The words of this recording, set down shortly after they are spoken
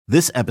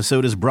This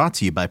episode is brought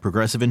to you by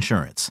Progressive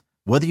Insurance.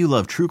 Whether you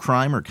love true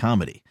crime or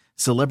comedy,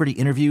 celebrity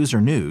interviews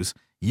or news,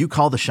 you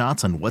call the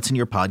shots on what's in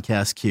your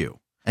podcast queue.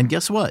 And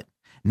guess what?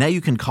 Now you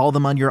can call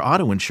them on your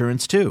auto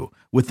insurance too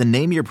with the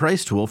Name Your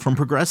Price tool from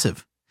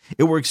Progressive.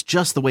 It works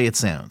just the way it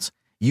sounds.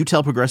 You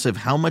tell Progressive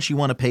how much you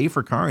want to pay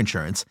for car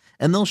insurance,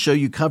 and they'll show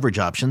you coverage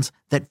options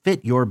that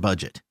fit your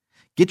budget.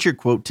 Get your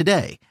quote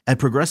today at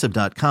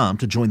Progressive.com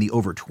to join the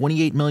over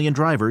 28 million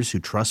drivers who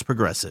trust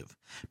Progressive.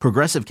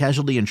 Progressive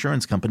Casualty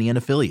Insurance Company and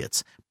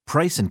Affiliates.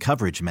 Price and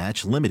coverage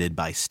match limited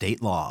by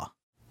state law.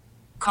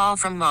 Call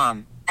from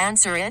mom.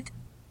 Answer it.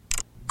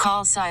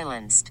 Call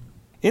silenced.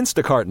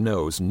 Instacart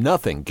knows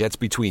nothing gets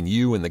between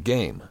you and the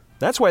game.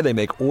 That's why they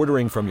make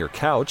ordering from your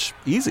couch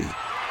easy.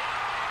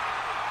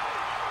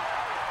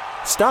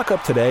 Stock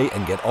up today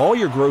and get all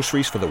your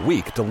groceries for the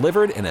week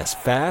delivered in as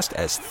fast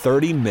as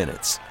 30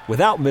 minutes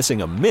without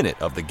missing a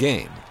minute of the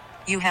game.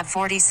 You have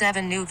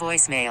 47 new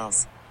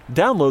voicemails.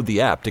 Download the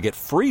app to get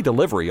free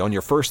delivery on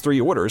your first 3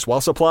 orders while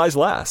supplies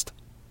last.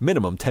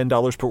 Minimum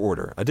 $10 per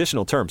order.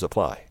 Additional terms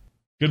apply.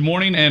 Good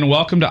morning and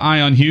welcome to Eye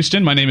on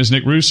Houston. My name is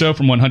Nick Russo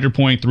from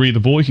 100.3 The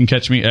Bull. You can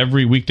catch me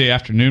every weekday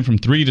afternoon from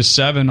 3 to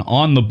 7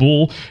 on The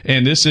Bull.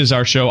 And this is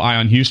our show, Eye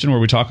on Houston, where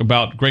we talk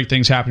about great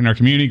things happening in our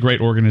community, great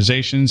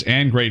organizations,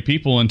 and great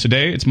people. And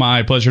today, it's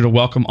my pleasure to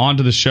welcome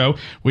onto the show,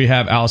 we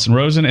have Allison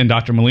Rosen and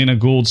Dr. Melina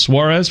Gould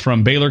Suarez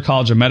from Baylor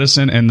College of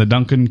Medicine and the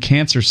Duncan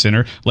Cancer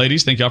Center.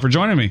 Ladies, thank y'all for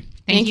joining me.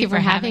 Thank you for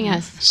having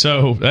us.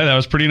 So that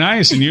was pretty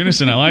nice in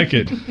unison. I like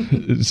it.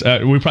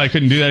 We probably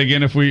couldn't do that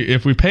again if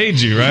we paid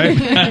you,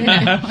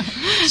 right?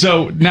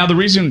 So now the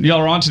reason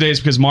y'all are on today is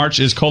because March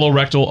is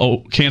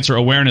Colorectal Cancer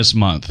Awareness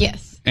Month.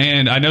 Yes.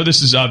 And I know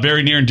this is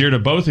very near and dear to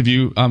both of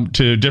you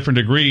to different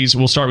degrees.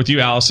 We'll start with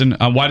you, Allison.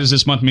 Why does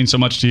this month mean so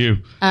much to you?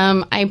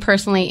 I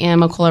personally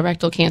am a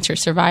colorectal cancer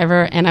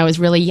survivor, and I was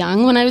really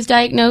young when I was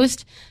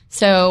diagnosed.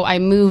 So I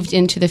moved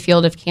into the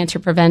field of cancer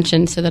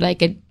prevention so that I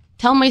could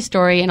tell my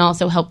story and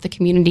also help the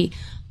community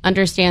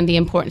understand the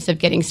importance of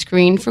getting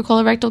screened for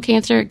colorectal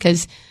cancer,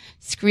 because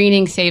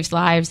screening saves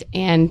lives.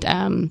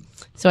 And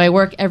so I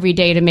work every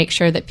day to make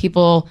sure that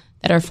people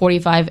that are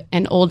 45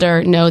 and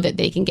older know that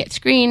they can get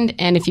screened.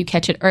 And if you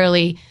catch it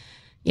early,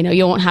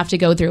 you won't have to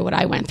go through what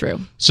I went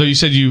through. So you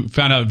said you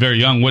found out very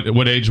young.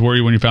 What age were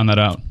you when you found that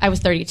out? I was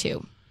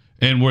 32.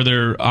 And were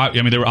there,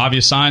 there were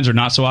obvious signs or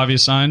not so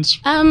obvious signs?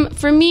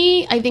 For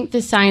me, I think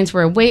the signs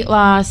were weight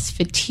loss,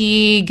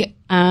 fatigue,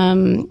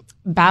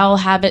 bowel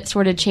habit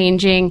sort of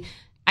changing.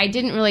 I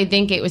didn't really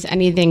think it was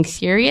anything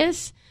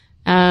serious.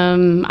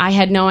 I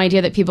had no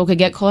idea that people could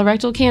get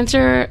colorectal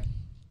cancer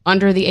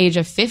under the age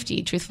of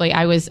 50. Truthfully,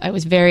 I was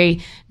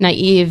very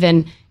naive.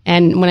 And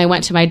when I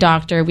went to my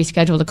doctor, we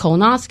scheduled a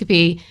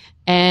colonoscopy,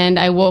 and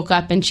I woke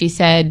up and she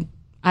said,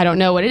 I don't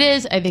know what it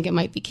is. I think it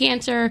might be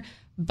cancer,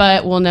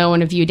 but we'll know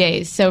in a few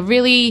days. So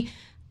really,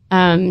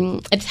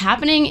 it's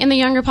happening in the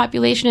younger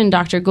population, and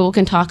Dr. Gould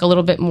can talk a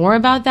little bit more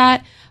about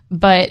that.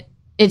 But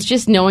it's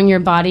just knowing your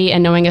body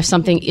and knowing if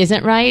something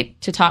isn't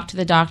right to talk to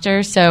the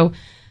doctor. So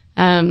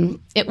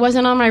it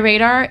wasn't on my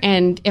radar.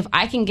 And if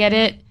I can get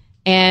it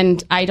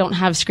and I don't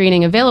have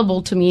screening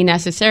available to me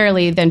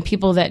necessarily, then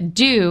people that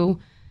do,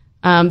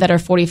 that are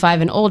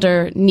 45 and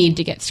older, need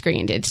to get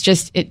screened. It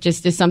just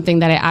is something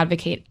that I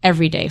advocate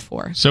every day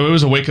for. So it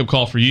was a wake-up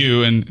call for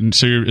you, and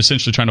so you're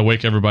essentially trying to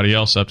wake everybody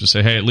else up to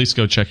say, hey, at least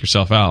go check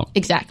yourself out.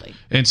 Exactly.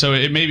 And so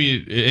it may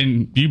be,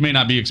 and you may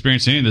not be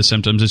experiencing any of the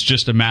symptoms. It's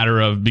just a matter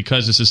of,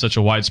 because this is such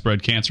a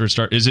widespread cancer,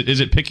 is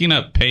it picking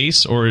up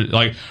pace, or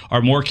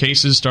are more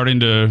cases starting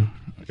to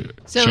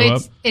So show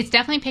up? It's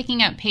definitely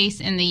picking up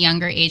pace in the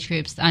younger age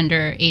groups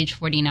under age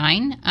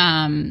 49.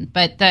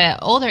 But the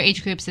older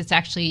age groups, it's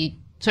actually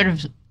sort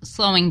of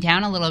slowing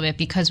down a little bit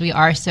because we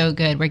are so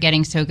good. We're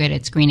getting so good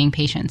at screening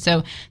patients.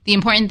 So the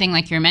important thing,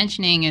 like you're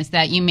mentioning, is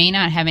that you may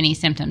not have any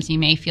symptoms. You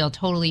may feel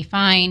totally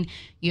fine.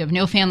 You have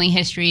no family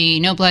history,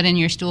 no blood in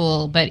your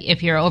stool. But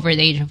if you're over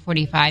the age of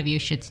 45, you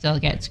should still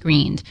get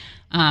screened.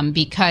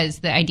 Because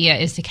the idea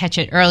is to catch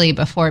it early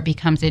before it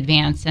becomes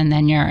advanced. And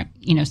then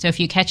so if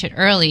you catch it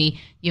early,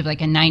 you have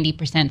like a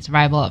 90%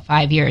 survival at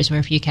 5 years,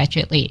 where if you catch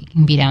it late, it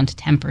can be down to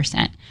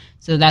 10%.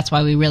 So that's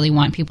why we really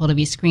want people to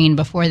be screened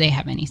before they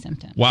have any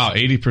symptoms. Wow,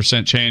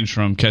 80% change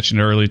from catching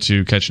it early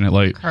to catching it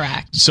late.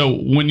 Correct. So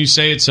when you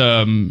say it's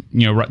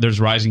there's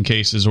rising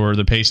cases or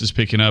the pace is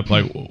picking up,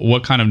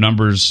 what kind of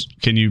numbers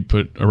can you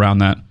put around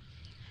that?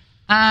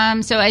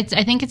 So I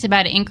think it's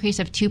about an increase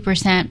of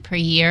 2% per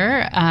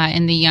year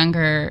in the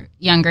younger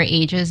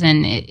ages,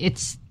 and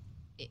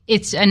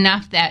it's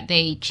enough that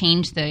they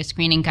changed the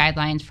screening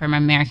guidelines from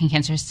American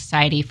Cancer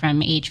Society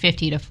from age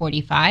 50 to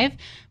 45.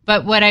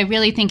 But what I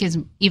really think is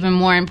even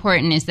more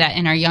important is that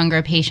in our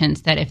younger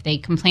patients, that if they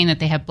complain that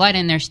they have blood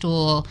in their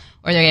stool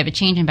or they have a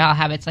change in bowel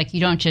habits, you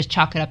don't just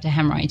chalk it up to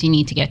hemorrhoids. You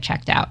need to get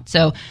checked out.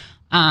 So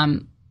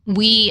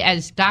we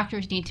as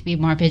doctors need to be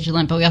more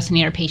vigilant, but we also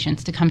need our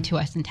patients to come to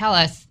us and tell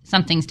us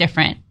something's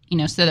different,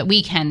 so that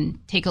we can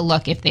take a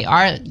look if they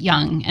are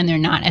young and they're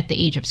not at the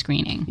age of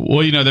screening.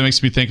 Well, that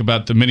makes me think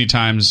about the many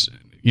times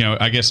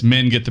I guess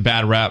men get the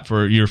bad rap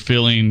for you're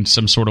feeling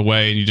some sort of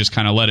way and you just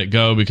kind of let it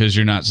go because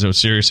you're not so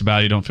serious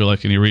about it. You don't feel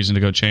like any reason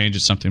to go change.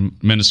 It's something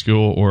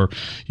minuscule, or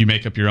you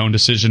make up your own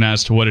decision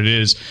as to what it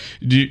is.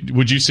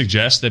 Would you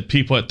suggest that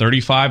people at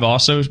 35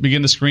 also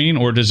begin to screen,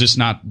 or does this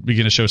not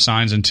begin to show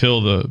signs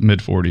until the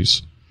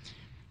mid-40s?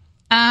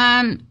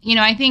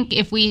 I think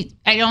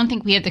I don't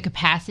think we have the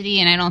capacity,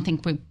 and I don't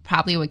think we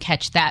probably would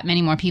catch that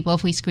many more people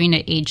if we screened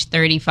at age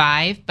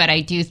 35. But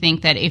I do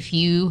think that if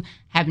you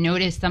have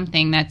noticed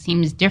something that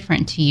seems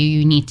different to you,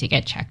 you need to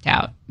get checked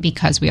out,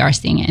 because we are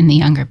seeing it in the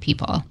younger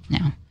people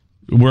now.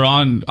 We're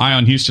on Eye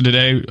on Houston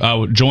today,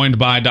 joined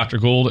by Dr.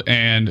 Gould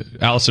and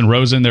Allison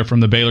Rosen. They're from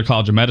the Baylor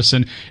College of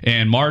Medicine.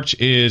 And March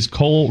is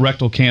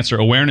Colorectal Cancer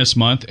Awareness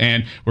Month,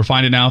 and we're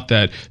finding out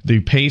that the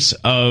pace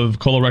of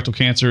colorectal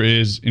cancer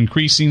is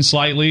increasing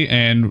slightly,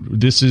 and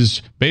this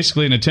is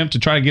basically an attempt to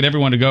try to get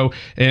everyone to go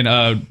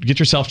and get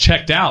yourself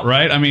checked out,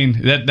 right? I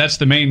mean, that's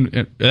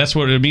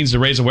what it means to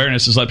raise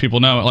awareness, is let people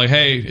know, like,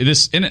 hey,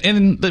 this,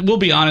 and we'll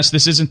be honest,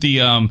 this isn't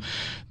the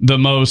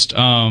most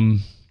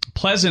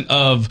pleasant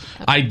of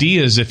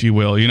ideas, if you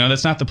will.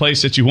 That's not the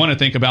place that you want to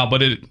think about,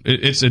 but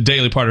it's a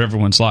daily part of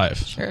everyone's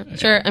life.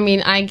 Sure. I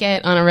mean, I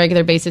get on a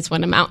regular basis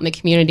when I'm out in the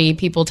community,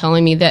 people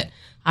telling me that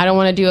I don't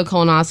want to do a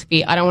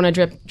colonoscopy, I don't want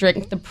to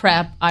drink the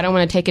prep, I don't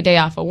want to take a day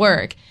off of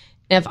work.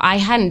 And if I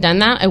hadn't done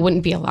that, I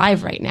wouldn't be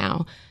alive right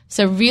now.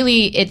 So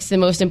really, it's the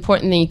most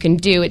important thing you can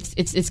do.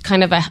 It's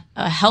kind of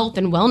a health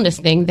and wellness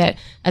thing that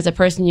as a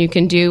person you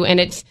can do.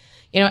 And it's,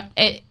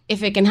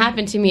 if it can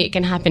happen to me, it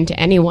can happen to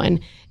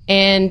anyone.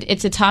 And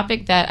it's a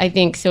topic that I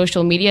think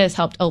social media has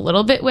helped a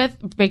little bit with,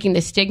 breaking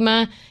the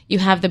stigma. You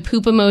have the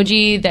poop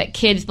emoji that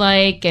kids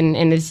like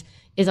and is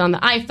on the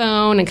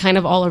iPhone and kind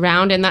of all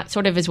around. And that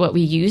sort of is what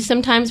we use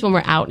sometimes when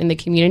we're out in the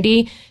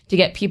community to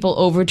get people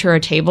over to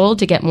our table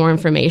to get more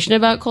information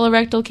about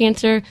colorectal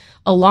cancer.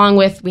 Along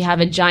with, we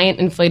have a giant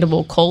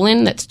inflatable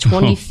colon that's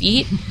 20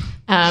 feet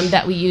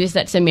that we use.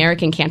 That's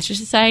American Cancer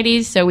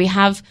Societies. So we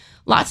have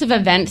lots of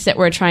events that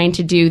we're trying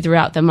to do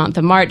throughout the month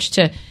of March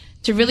to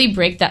really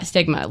break that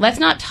stigma. Let's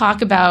not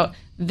talk about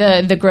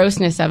the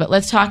grossness of it.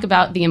 Let's talk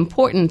about the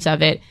importance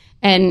of it.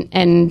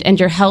 And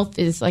your health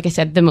is, like I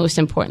said, the most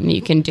important that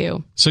you can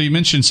do. So you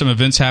mentioned some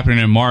events happening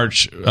in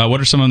March.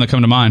 What are some of them that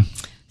come to mind?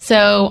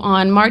 So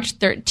on March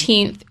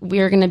 13th,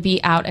 we're going to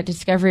be out at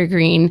Discovery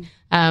Green.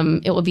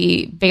 It will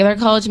be Baylor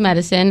College of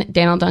Medicine,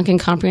 Daniel Duncan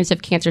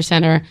Comprehensive Cancer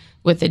Center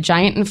with a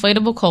giant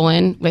inflatable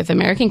colon with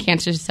American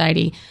Cancer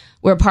Society.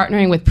 We're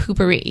partnering with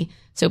Poopery.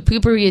 So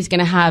Poopery is going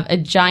to have a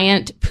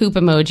giant poop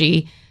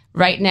emoji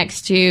right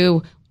next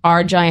to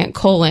our giant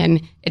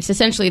colon. It's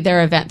essentially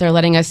their event. They're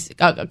letting us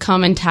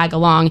come and tag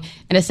along.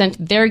 And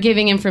essentially, they're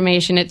giving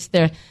information. It's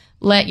the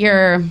let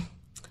your,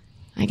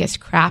 I guess,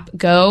 crap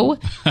go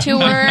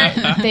tour.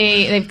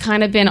 They've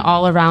kind of been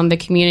all around the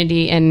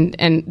community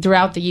and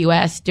throughout the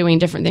U.S. doing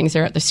different things.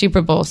 They're at the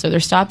Super Bowl, so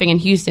they're stopping in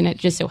Houston. It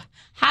just so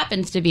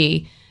happens to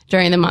be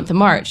during the month of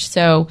March.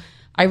 So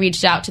I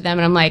reached out to them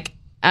and I'm like,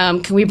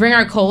 can we bring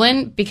our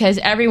colon? Because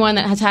everyone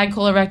that has had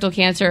colorectal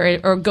cancer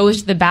or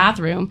goes to the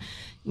bathroom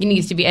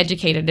needs to be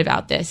educated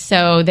about this.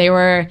 So they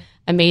were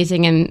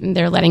amazing, and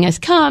they're letting us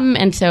come.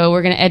 And so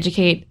we're going to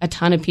educate a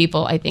ton of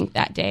people, I think,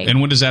 that day. And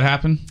when does that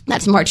happen?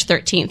 That's March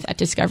 13th at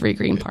Discovery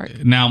Green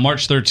Park. Now,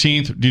 March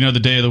 13th, do you know the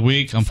day of the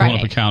week? I'm pulling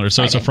up a calendar.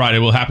 So It's a Friday.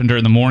 Will it happen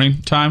during the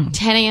morning time?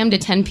 10 a.m. to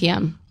 10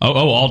 p.m. Oh,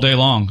 all day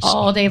long.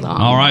 All day long.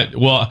 All right.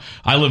 Well,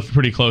 I live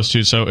pretty close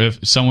to, so if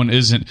someone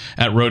isn't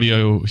at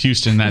Rodeo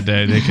Houston that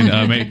day, they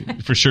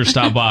can for sure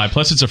stop by.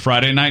 Plus, it's a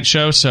Friday night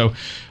show, so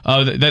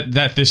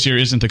that this year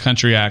isn't the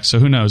country act, so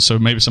who knows? So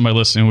maybe somebody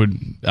listening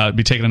would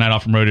be taking the night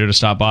off from Rodeo to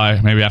stop by,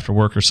 maybe after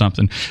work or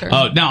something. Sure.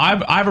 Now,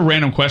 I have a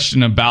random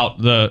question about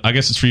I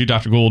guess it's for you,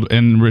 Dr. Gould,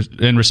 in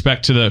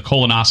respect to the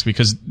colonoscopy,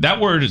 because that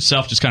word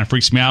itself just kind of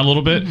freaks me out a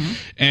little bit. Mm-hmm.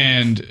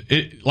 And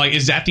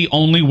is that the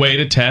only way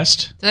to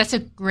test? So that's a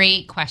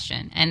great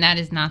question, and that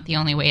is not the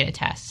only way to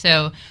test.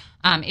 So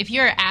if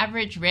you're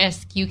average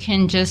risk, you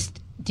can just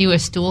do a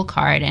stool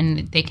card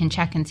and they can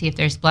check and see if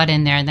there's blood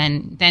in there.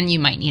 Then you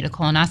might need a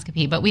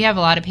colonoscopy. But we have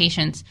a lot of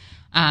patients,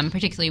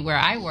 particularly where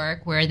I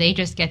work, where they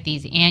just get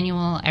these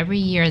every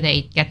year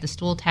they get the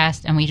stool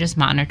test, and we just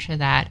monitor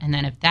that. And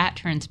then if that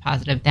turns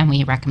positive, then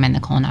we recommend the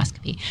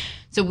colonoscopy.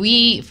 So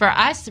for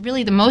us,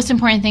 really the most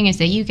important thing is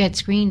that you get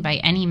screened by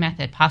any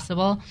method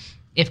possible.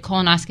 If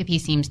colonoscopy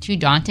seems too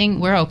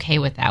daunting, we're okay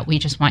with that. We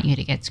just want you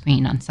to get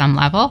screened on some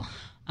level.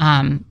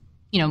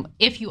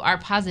 If you are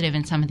positive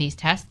in some of these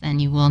tests, then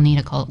you will need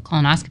a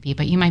colonoscopy,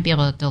 but you might be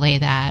able to delay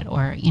that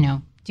or,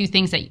 do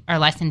things that are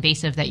less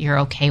invasive that you're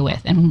okay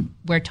with. And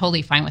we're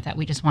totally fine with that.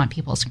 We just want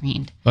people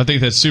screened. I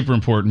think that's super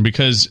important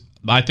because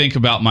I think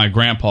about my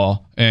grandpa,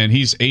 and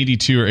he's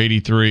 82 or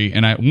 83.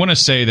 And I want to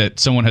say that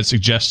someone had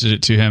suggested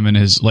it to him in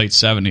his late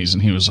 70s,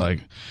 and he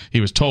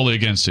was totally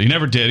against it. He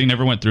never did. He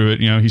never went through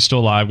it. He's still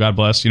alive. God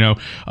bless.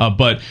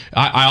 But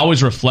I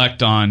always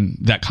reflect on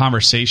that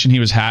conversation he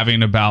was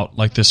having about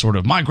like this sort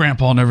of, my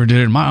grandpa never did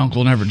it, my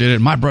uncle never did it,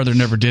 my brother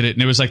never did it,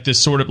 and it was like this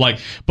sort of like.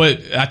 But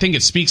I think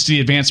it speaks to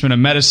the advancement of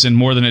medicine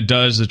more than it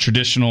does the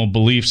traditional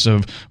beliefs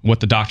of what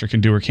the doctor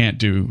can do or can't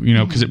do.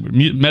 Because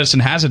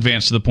medicine has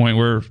advanced to the point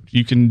where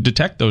you can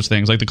detect those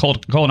things. Like the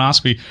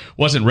colonoscopy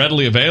wasn't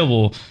readily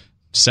available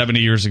 70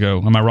 years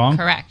ago. Am I wrong?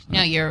 Correct.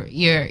 No,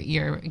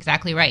 you're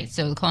exactly right.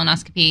 So the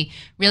colonoscopy,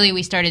 really,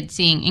 we started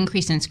seeing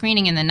increase in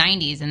screening in the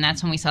 90s, and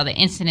that's when we saw the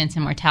incidence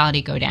and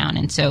mortality go down.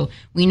 And so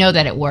we know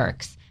that it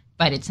works,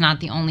 but it's not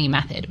the only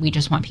method. We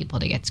just want people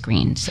to get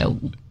screened. So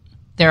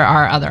there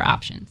are other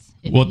options.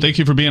 Well, thank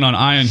you for being on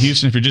Eye on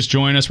Houston. If you're just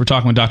joining us, we're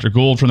talking with Dr.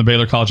 Gould from the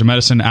Baylor College of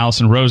Medicine,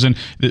 Allison, Rosen.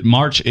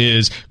 March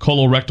is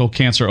Colorectal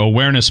Cancer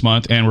Awareness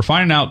Month, and we're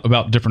finding out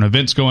about different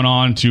events going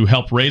on to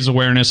help raise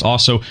awareness,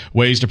 also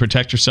ways to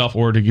protect yourself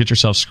or to get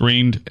yourself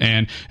screened.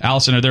 And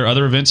Allison, are there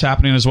other events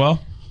happening as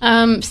well?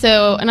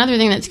 So another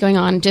thing that's going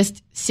on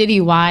just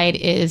citywide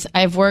is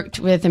I've worked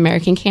with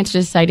American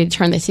Cancer Society to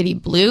turn the city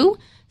blue.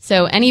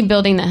 So any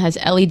building that has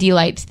LED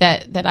lights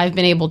that I've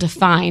been able to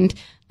find,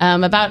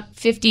 about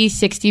 50,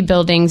 60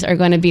 buildings are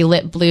going to be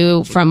lit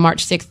blue from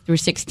March 6th through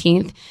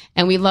 16th.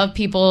 And we love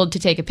people to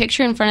take a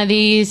picture in front of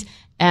these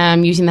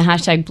using the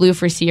hashtag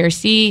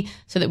 #BlueForCRC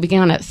so that we can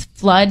kind of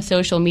flood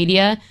social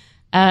media.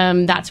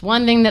 That's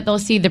one thing that they'll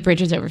see. The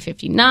bridges over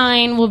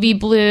 59 will be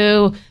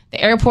blue.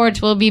 The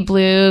airports will be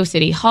blue.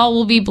 City Hall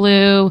will be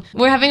blue.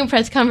 We're having a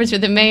press conference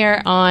with the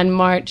mayor on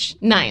March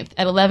 9th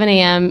at 11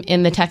 a.m.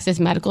 in the Texas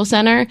Medical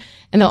Center.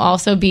 And there'll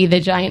also be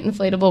the giant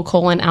inflatable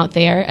colon out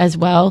there as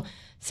well.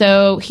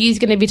 So he's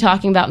going to be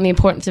talking about the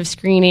importance of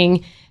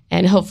screening,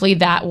 and hopefully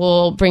that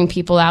will bring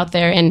people out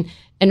there. And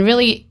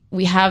really,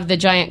 we have the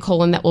giant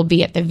colon that will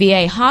be at the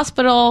VA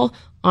hospital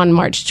on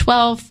March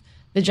 12th.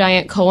 The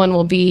giant colon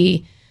will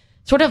be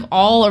sort of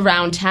all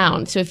around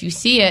town. So if you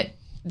see it,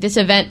 this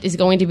event is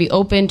going to be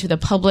open to the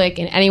public,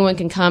 and anyone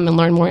can come and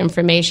learn more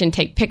information,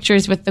 take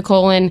pictures with the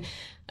colon.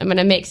 I'm going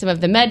to make some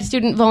of the med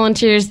student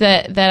volunteers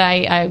that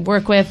I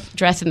work with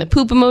dress in the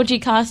poop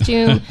emoji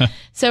costume.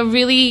 So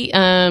really,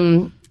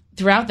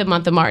 throughout the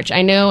month of March,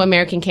 I know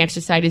American Cancer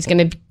Society is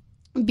going to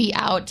be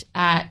out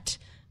at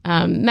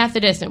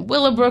Methodist and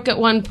Willowbrook at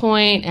one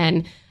point,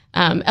 and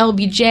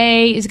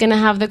LBJ is going to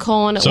have the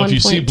colon at one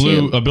point. So if you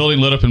see a building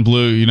lit up in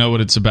blue, you know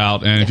what it's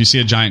about. And if you see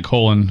a giant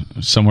colon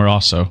somewhere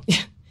also.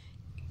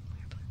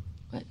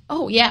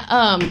 Oh,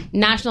 yeah.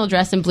 National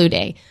Dress in Blue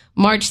Day.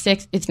 March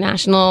 6th, it's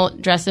National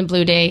Dress in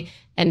Blue Day.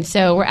 And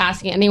so we're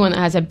asking anyone that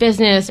has a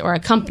business or a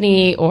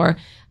company or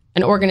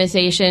an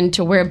organization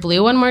to wear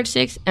blue on March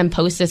 6th and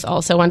post this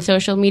also on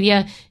social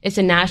media. It's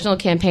a national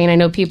campaign. I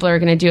know people are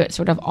going to do it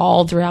sort of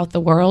all throughout the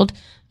world.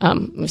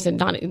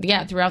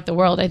 Throughout the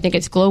world. I think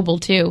it's global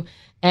too.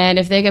 And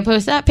if they could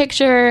post that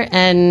picture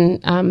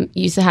and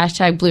use the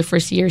hashtag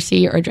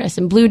 #BlueForCRC or Dress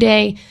in Blue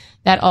Day,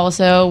 that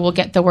also will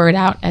get the word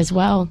out as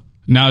well.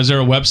 Now, is there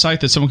a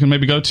website that someone can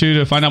maybe go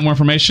to find out more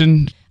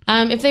information?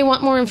 If they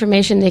want more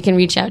information, they can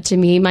reach out to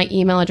me. My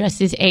email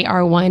address is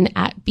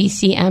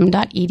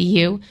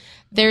ar1@bcm.edu.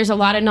 There's a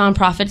lot of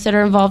nonprofits that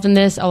are involved in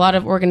this, a lot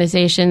of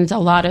organizations, a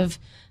lot of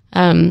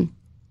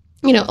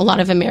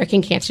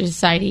American Cancer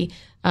Society.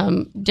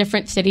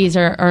 Different cities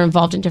are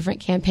involved in different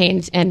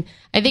campaigns. And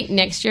I think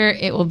next year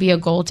it will be a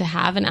goal to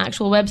have an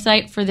actual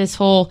website for this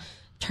whole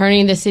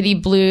turning the city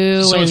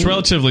blue. So it's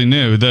relatively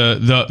new.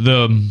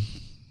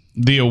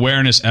 The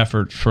awareness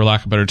effort, for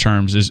lack of better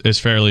terms, is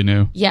fairly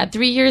new. Yeah,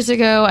 3 years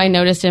ago, I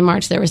noticed in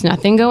March there was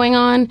nothing going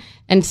on.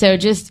 And so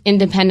just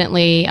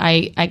independently,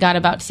 I got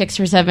about 6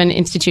 or 7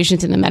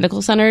 institutions in the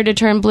medical center to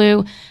turn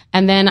blue.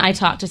 And then I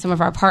talked to some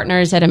of our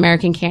partners at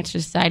American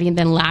Cancer Society. And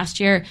then last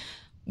year,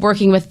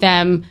 working with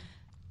them,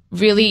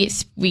 really,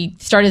 we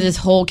started this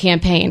whole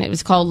campaign. It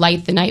was called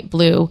Light the Night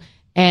Blue.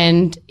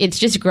 And it's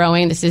just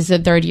growing. This is the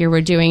 3rd year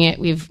we're doing it.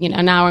 We've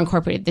now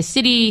incorporated the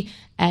city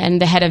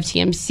and the head of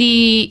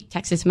TMC,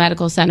 Texas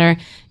Medical Center,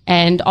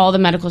 and all the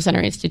medical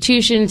center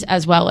institutions,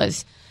 as well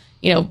as,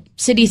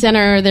 City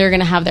Center. They're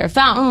going to have their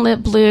fountain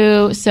lit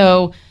blue.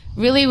 So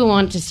really we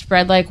want to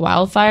spread like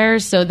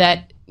wildfires so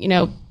that,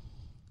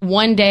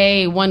 one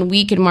day, 1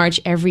 week in March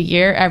every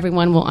year,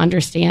 everyone will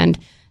understand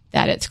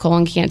that it's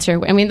colon cancer.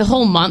 I mean, the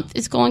whole month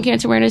is Colon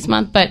Cancer Awareness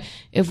Month, but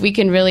if we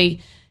can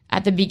really,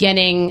 at the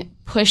beginning,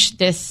 push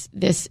this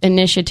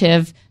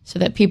initiative so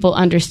that people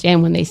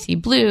understand when they see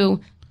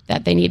blue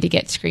that they need to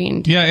get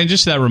screened. Yeah, and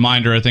just that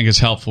reminder I think is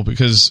helpful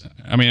because,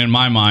 in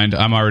my mind,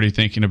 I'm already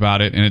thinking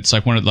about it, and it's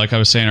like I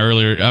was saying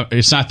earlier,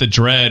 it's not the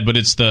dread, but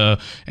it's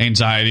the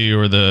anxiety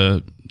or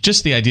the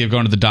just the idea of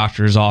going to the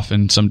doctor is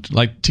often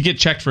to get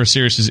checked for a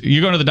serious.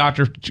 You're going to the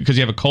doctor because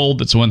you have a cold.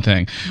 That's one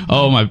thing.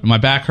 Oh, my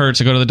back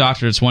hurts. I go to the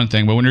doctor. It's one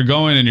thing. But when you're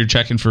going and you're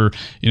checking for,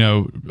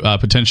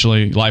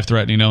 potentially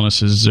life-threatening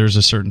illnesses, there's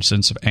a certain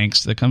sense of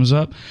angst that comes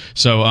up.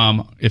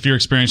 So if you're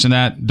experiencing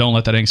that, don't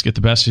let that angst get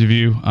the best of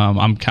you.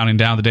 I'm counting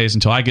down the days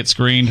until I get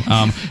screened.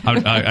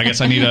 I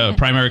guess I need a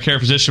primary care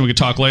physician. We could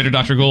talk later,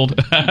 Dr. Gould.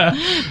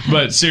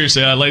 But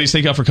seriously, ladies,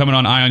 thank you all for coming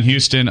on Eye on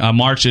Houston.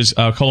 March is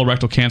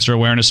Colorectal Cancer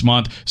Awareness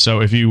Month.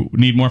 So if you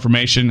need more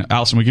information,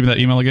 Allison, will you give me that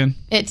email again?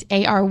 It's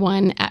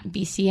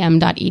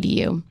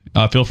ar1@bcm.edu.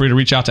 Feel free to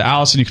reach out to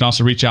Allison. You can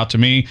also reach out to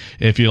me.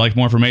 If you'd like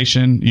more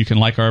information, you can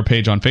like our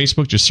page on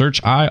Facebook. Just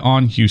search Eye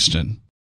on Houston.